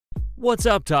What's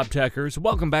up, Top Techers?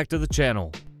 Welcome back to the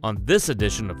channel. On this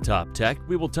edition of Top Tech,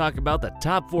 we will talk about the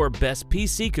top 4 best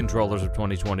PC controllers of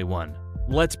 2021.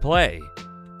 Let's play!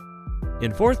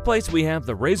 In 4th place, we have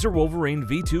the Razer Wolverine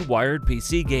V2 wired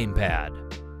PC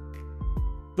gamepad.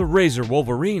 The Razer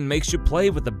Wolverine makes you play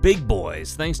with the big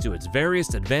boys thanks to its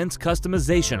various advanced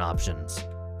customization options.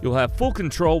 You'll have full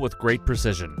control with great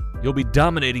precision. You'll be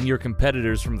dominating your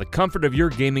competitors from the comfort of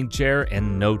your gaming chair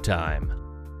in no time.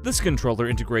 This controller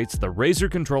integrates the Razer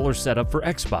controller setup for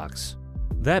Xbox.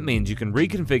 That means you can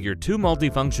reconfigure 2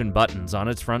 multifunction buttons on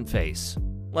its front face.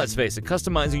 Let's face it,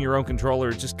 customizing your own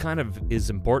controller just kind of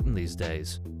is important these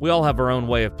days. We all have our own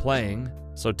way of playing,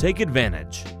 so take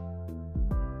advantage.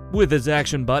 With its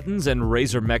action buttons and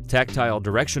Razer Mech tactile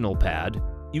directional pad,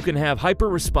 you can have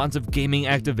hyper-responsive gaming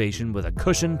activation with a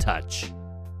cushioned touch.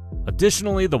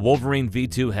 Additionally, the Wolverine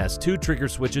V2 has 2 trigger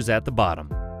switches at the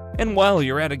bottom. And while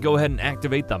you're at it, go ahead and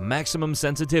activate the maximum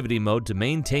sensitivity mode to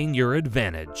maintain your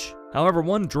advantage. However,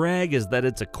 one drag is that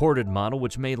it's a corded model,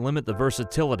 which may limit the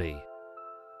versatility.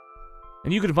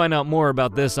 And you can find out more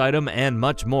about this item and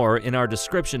much more in our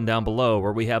description down below,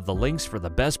 where we have the links for the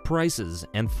best prices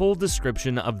and full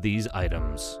description of these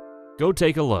items. Go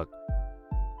take a look.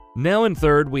 Now in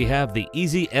 3rd, we have the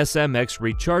Easy SMX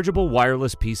rechargeable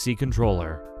wireless PC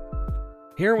controller.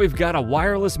 Here we've got a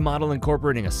wireless model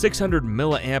incorporating a 600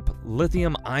 mAh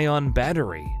lithium-ion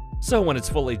battery. So when it's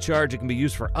fully charged, it can be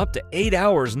used for up to 8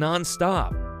 hours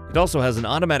non-stop. It also has an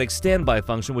automatic standby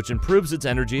function which improves its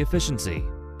energy efficiency.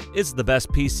 It's the best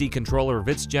PC controller of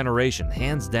its generation,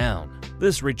 hands down.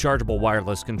 This rechargeable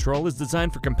wireless control is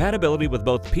designed for compatibility with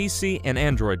both PC and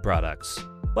Android products,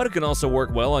 but it can also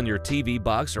work well on your TV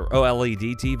box or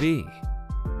OLED TV.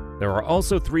 There are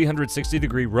also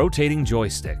 360-degree rotating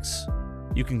joysticks.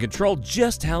 You can control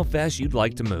just how fast you'd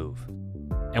like to move.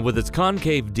 And with its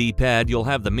concave D-pad, you'll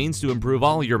have the means to improve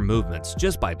all your movements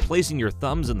just by placing your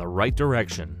thumbs in the right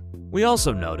direction. We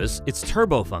also notice its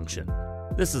turbo function.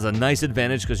 This is a nice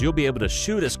advantage because you'll be able to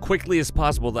shoot as quickly as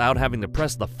possible without having to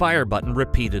press the fire button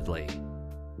repeatedly.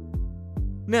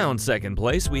 Now in 2nd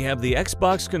place, we have the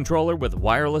Xbox controller with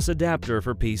wireless adapter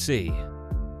for PC.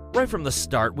 Right from the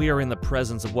start, we are in the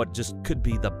presence of what just could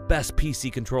be the best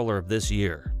PC controller of this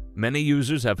year. Many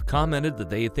users have commented that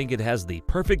they think it has the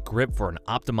perfect grip for an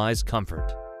optimized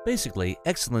comfort. Basically,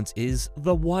 excellence is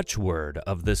the watchword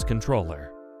of this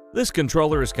controller. This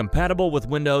controller is compatible with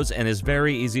Windows and is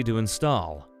very easy to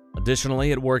install.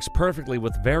 Additionally, it works perfectly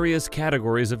with various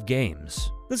categories of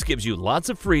games. This gives you lots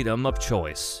of freedom of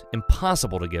choice.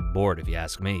 Impossible to get bored if you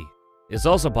ask me. It's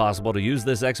also possible to use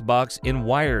this Xbox in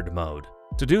wired mode.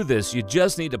 To do this, you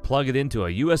just need to plug it into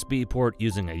a USB port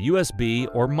using a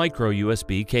USB or micro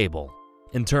USB cable.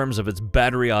 In terms of its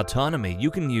battery autonomy,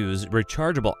 you can use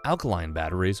rechargeable alkaline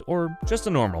batteries or just a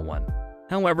normal one.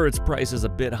 However, its price is a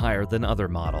bit higher than other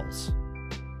models.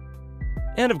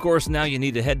 And of course, now you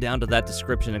need to head down to that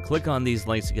description and click on these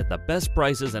links to get the best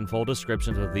prices and full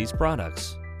descriptions of these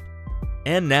products.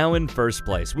 And now in 1st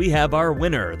place, we have our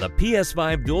winner, the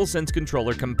PS5 DualSense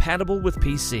controller compatible with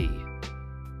PC.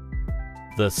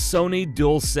 The Sony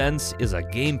DualSense is a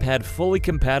gamepad fully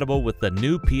compatible with the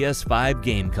new PS5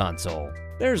 game console.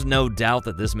 There's no doubt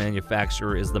that this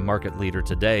manufacturer is the market leader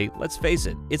today. Let's face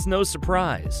it, it's no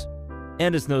surprise.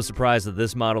 And it's no surprise that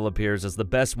this model appears as the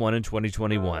best one in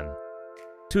 2021.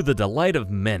 To the delight of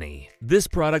many, this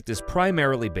product is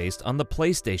primarily based on the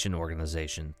PlayStation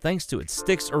organization thanks to its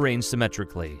sticks arranged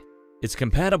symmetrically. It's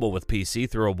compatible with PC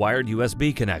through a wired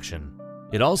USB connection.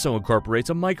 It also incorporates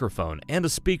a microphone and a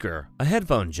speaker, a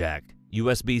headphone jack,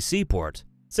 USB-C port,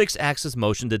 6-axis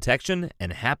motion detection,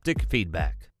 and haptic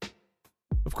feedback.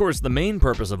 Of course, the main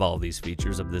purpose of all these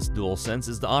features of this DualSense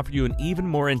is to offer you an even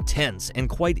more intense and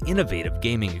quite innovative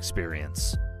gaming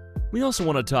experience. We also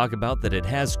want to talk about that it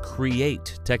has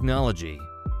Create technology.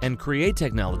 And Create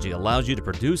technology allows you to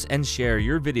produce and share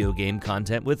your video game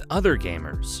content with other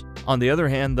gamers. On the other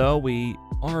hand, though, we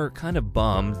are kind of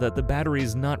bummed that the battery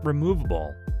is not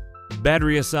removable.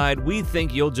 Battery aside, we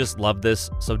think you'll just love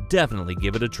this, so definitely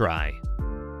give it a try.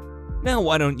 Now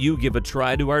why don't you give a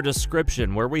try to our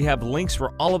description where we have links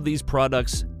for all of these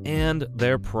products and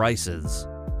their prices.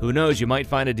 Who knows, you might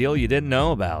find a deal you didn't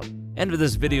know about. And if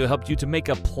this video helped you to make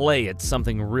a play at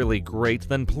something really great,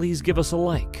 then please give us a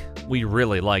like. We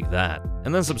really like that.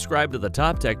 And then subscribe to the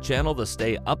Top Tech channel to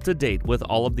stay up to date with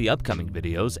all of the upcoming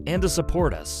videos and to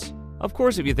support us. Of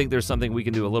course, if you think there's something we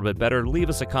can do a little bit better, leave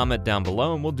us a comment down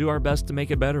below and we'll do our best to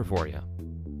make it better for you.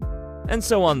 And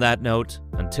so on that note,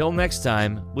 until next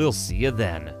time, we'll see you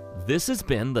then. This has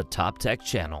been the Top Tech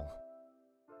channel.